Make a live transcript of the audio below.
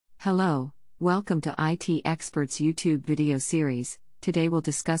Hello, welcome to IT Experts YouTube video series. Today we'll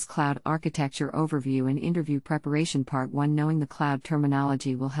discuss Cloud Architecture Overview and Interview Preparation Part 1. Knowing the cloud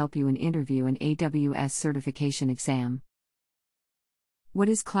terminology will help you in interview and AWS certification exam. What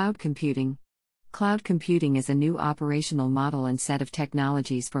is cloud computing? Cloud computing is a new operational model and set of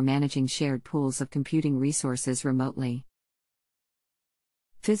technologies for managing shared pools of computing resources remotely.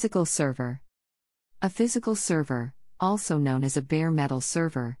 Physical server. A physical server, also known as a bare metal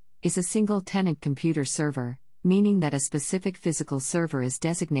server, is a single-tenant computer server, meaning that a specific physical server is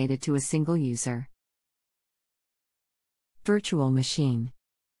designated to a single user. Virtual machine.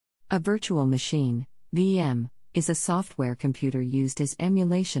 A virtual machine, VM, is a software computer used as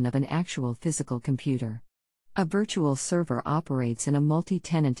emulation of an actual physical computer. A virtual server operates in a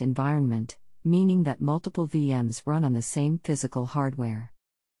multi-tenant environment, meaning that multiple VMs run on the same physical hardware.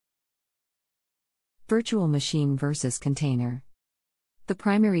 Virtual machine versus container. The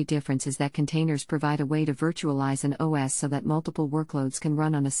primary difference is that containers provide a way to virtualize an OS so that multiple workloads can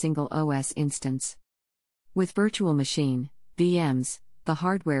run on a single OS instance. With virtual machine, VMs, the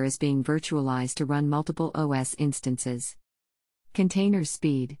hardware is being virtualized to run multiple OS instances. Containers'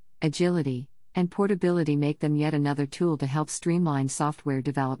 speed, agility, and portability make them yet another tool to help streamline software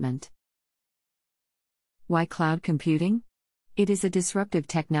development. Why cloud computing? It is a disruptive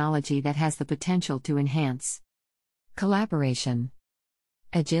technology that has the potential to enhance collaboration,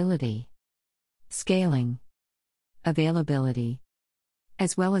 agility, scaling, availability,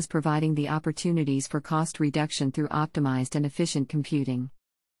 as well as providing the opportunities for cost reduction through optimized and efficient computing.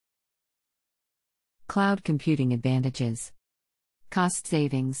 Cloud computing advantages: cost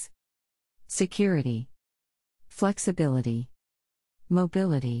savings, security, flexibility,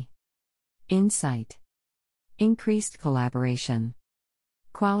 mobility, insight, increased collaboration,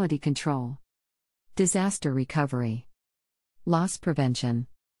 quality control, disaster recovery, loss prevention,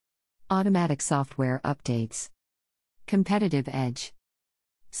 automatic software updates, competitive edge,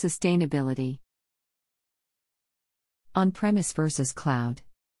 sustainability. On-premise versus cloud.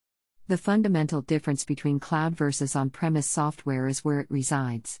 The fundamental difference between cloud versus on-premise software is where it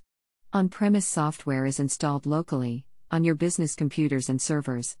resides. On-premise software is installed locally, on your business computers and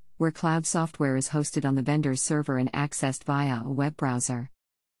servers, where cloud software is hosted on the vendor's server and accessed via a web browser.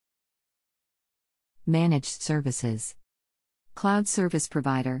 Managed services. Cloud service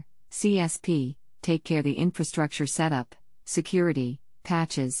provider, CSP, take care of the infrastructure setup, security,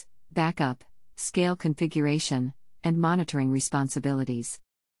 patches, backup, scale configuration, and monitoring responsibilities.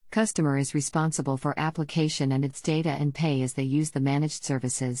 Customer is responsible for application and its data and pay as they use the managed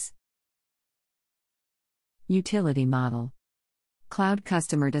services. Utility model. Cloud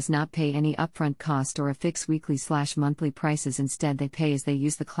customer does not pay any upfront cost or a fixed weekly/monthly prices. Instead, they pay as they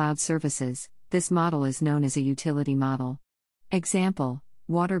use the cloud services. This model is known as a utility model. Example: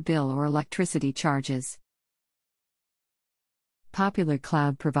 water bill or electricity charges. Popular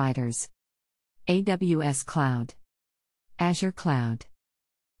cloud providers: AWS Cloud, Azure Cloud,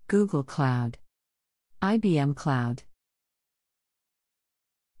 Google Cloud, IBM Cloud.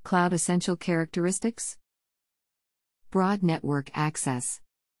 Cloud essential characteristics: broad network access,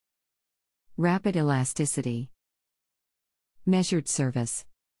 rapid elasticity, measured service,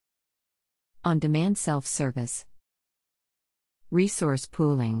 on-demand self-service, resource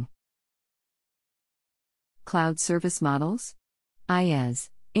pooling. Cloud service models: IaaS,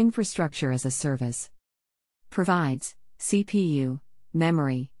 infrastructure as a service, provides CPU,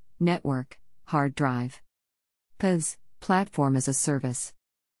 memory, network, hard drive. PaaS, platform as a service,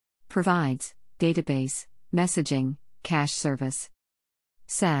 provides database, messaging, cache service.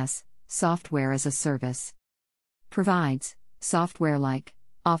 SaaS, software as a service, provides software like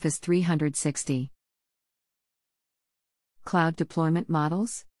Office 360. Cloud deployment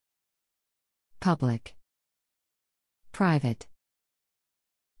models: public, private,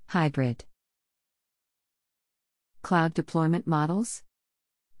 hybrid. Cloud deployment models: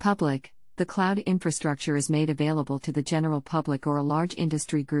 public, the cloud infrastructure is made available to the general public or a large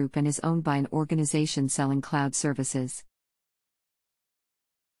industry group and is owned by an organization selling cloud services.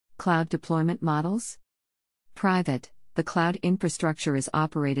 Cloud deployment models: private, the cloud infrastructure is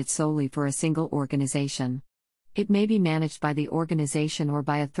operated solely for a single organization. It may be managed by the organization or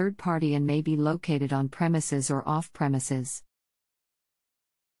by a third party and may be located on premises or off premises.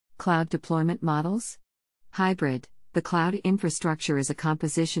 Cloud deployment models: hybrid, the cloud infrastructure is a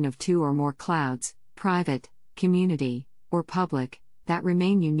composition of two or more clouds, private, community, or public, that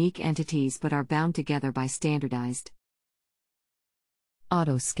remain unique entities but are bound together by standardized.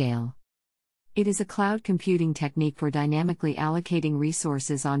 Autoscale. It is a cloud computing technique for dynamically allocating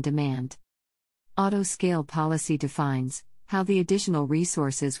resources on demand. Autoscale policy defines How the additional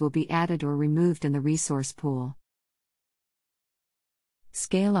resources will be added or removed in the resource pool.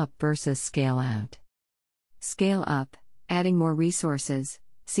 Scale up versus scale out. Scale up, adding more resources,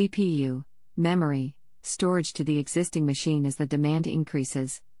 CPU, memory, storage to the existing machine as the demand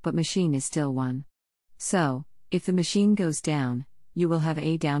increases, but machine is still one. So, if the machine goes down, you will have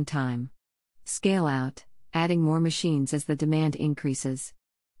a downtime. Scale out, adding more machines as the demand increases.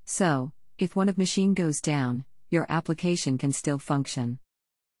 So, if one of machine goes down, your application can still function.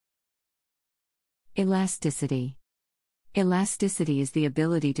 Elasticity. Elasticity is the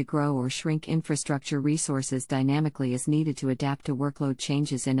ability to grow or shrink infrastructure resources dynamically as needed to adapt to workload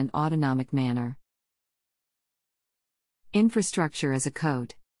changes in an autonomic manner. Infrastructure as a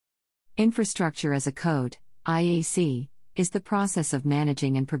code. Infrastructure as a code, IAC, is the process of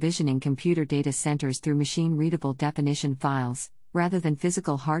managing and provisioning computer data centers through machine-readable definition files, rather than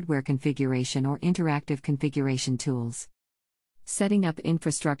physical hardware configuration or interactive configuration tools. Setting up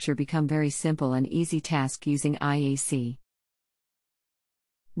infrastructure become very simple and easy task using IAC.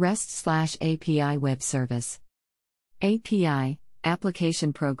 REST/API Web Service. API,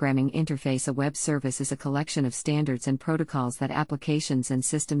 Application Programming Interface. A web service is a collection of standards and protocols that applications and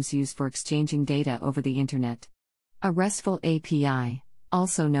systems use for exchanging data over the Internet. A RESTful API,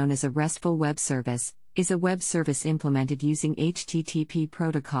 also known as a RESTful web service, is a web service implemented using HTTP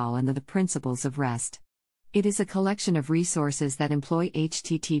protocol and the principles of REST. It is a collection of resources that employ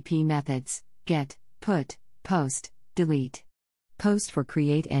HTTP methods: get, put, post, delete. Post for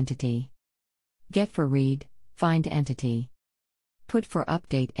create entity. Get for read, find entity. Put for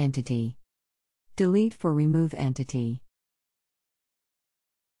update entity. Delete for remove entity.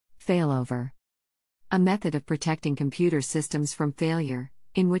 Failover. A method of protecting computer systems from failure,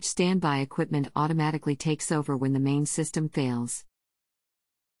 in which standby equipment automatically takes over when the main system fails.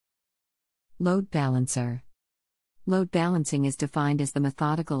 Load balancer. Load balancing is defined as the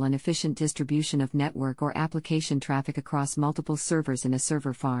methodical and efficient distribution of network or application traffic across multiple servers in a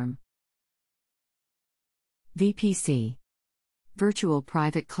server farm. VPC. Virtual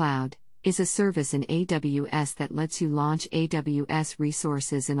Private Cloud is a service in AWS that lets you launch AWS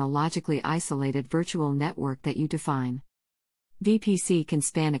resources in a logically isolated virtual network that you define. VPC can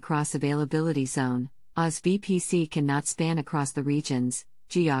span across availability zone, as VPC cannot span across the regions,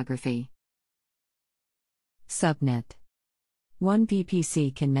 geography. Subnet. One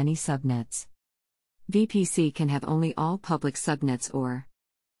VPC can many subnets. VPC can have only all public subnets or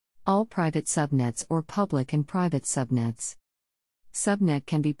all private subnets or public and private subnets. Subnet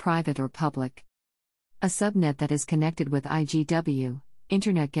can be private or public. A subnet that is connected with IGW,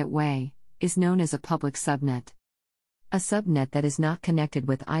 Internet Gateway, is known as a public subnet. A subnet that is not connected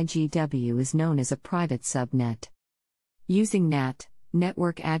with IGW is known as a private subnet. Using NAT,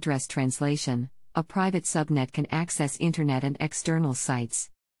 Network Address Translation, a private subnet can access Internet and external sites.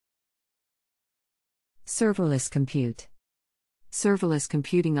 Serverless compute. Serverless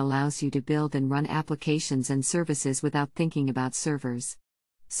computing allows you to build and run applications and services without thinking about servers.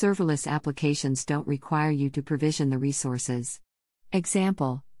 Serverless applications don't require you to provision the resources.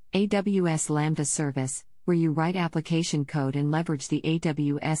 Example: AWS Lambda service, where you write application code and leverage the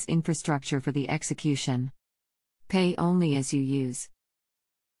AWS infrastructure for the execution. Pay only as you use.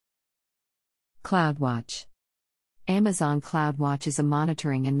 CloudWatch. Amazon CloudWatch is a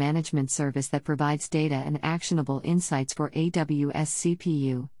monitoring and management service that provides data and actionable insights for AWS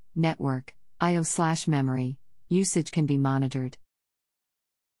CPU, network, I/O/memory. Usage can be monitored.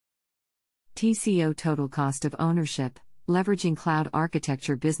 TCO Total Cost of Ownership. Leveraging cloud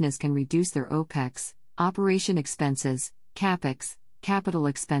architecture, business can reduce their OPEX, operation expenses, CAPEX, capital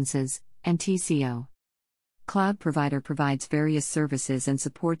expenses, and TCO. Cloud provider provides various services and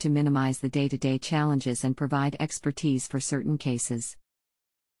support to minimize the day-to-day challenges and provide expertise for certain cases.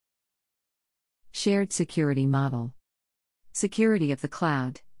 Shared security model. Security of the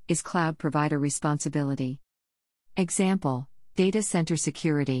cloud is cloud provider responsibility. Example: data center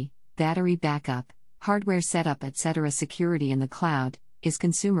security, battery backup, hardware setup, etc. Security in the cloud is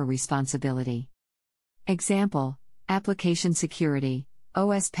consumer responsibility. Example: application security,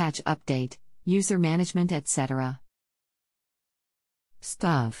 OS patch update, user management, etc.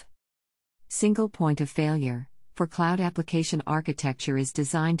 SPOV. Single point of failure, for cloud application architecture, is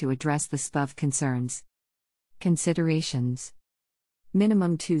designed to address the SPOV concerns. Considerations: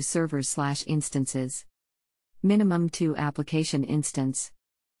 minimum 2 servers/instances. Minimum 2 application instance.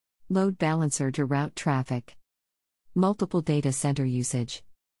 Load balancer to route traffic. Multiple data center usage.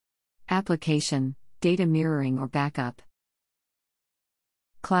 Application, data mirroring or backup.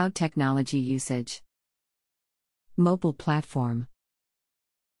 Cloud technology usage. Mobile platform.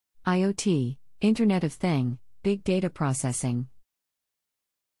 IoT, Internet of Thing, Big data processing.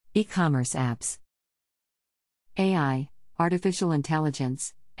 E-commerce apps. AI, artificial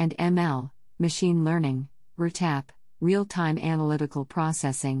intelligence, and ML, machine learning, RTAP, real-time analytical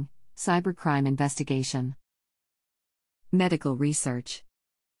processing, cybercrime investigation. Medical research.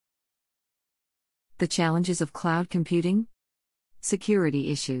 The challenges of cloud computing?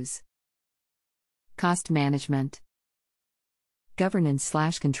 Security issues. Cost management.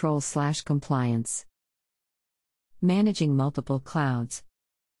 Governance/control/compliance. Managing multiple clouds.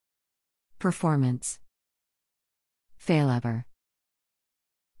 Performance. Failover.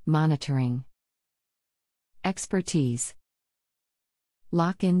 Monitoring. Expertise.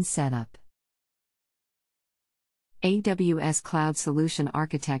 Lock-in setup. AWS Cloud Solution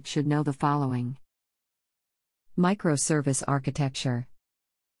Architect should know the following. Microservice architecture.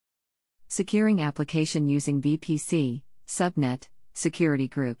 Securing application using VPC, subnet, security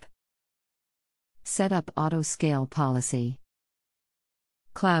group. Setup auto-scale policy.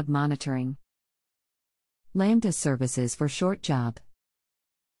 Cloud monitoring. Lambda services for short job.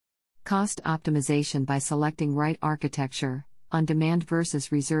 Cost optimization by selecting right architecture, on-demand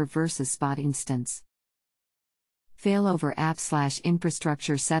versus reserve versus spot instance. Failover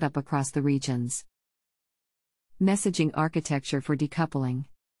app/infrastructure setup across the regions. Messaging architecture for decoupling.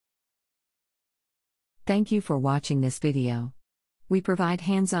 Thank you for watching this video. We provide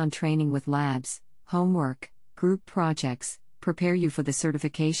hands-on training with labs, homework, group projects, prepare you for the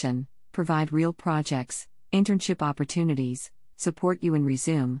certification, provide real projects, internship opportunities, support you in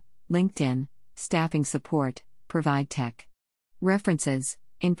Resume, LinkedIn, staffing support, provide tech references,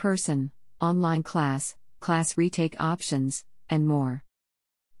 in-person, online class retake options, and more.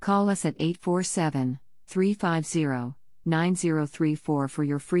 Call us at 847-350-9034 for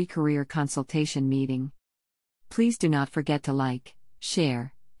your free career consultation meeting. Please do not forget to like,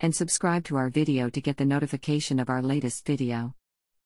 share, and subscribe to our video to get the notification of our latest video.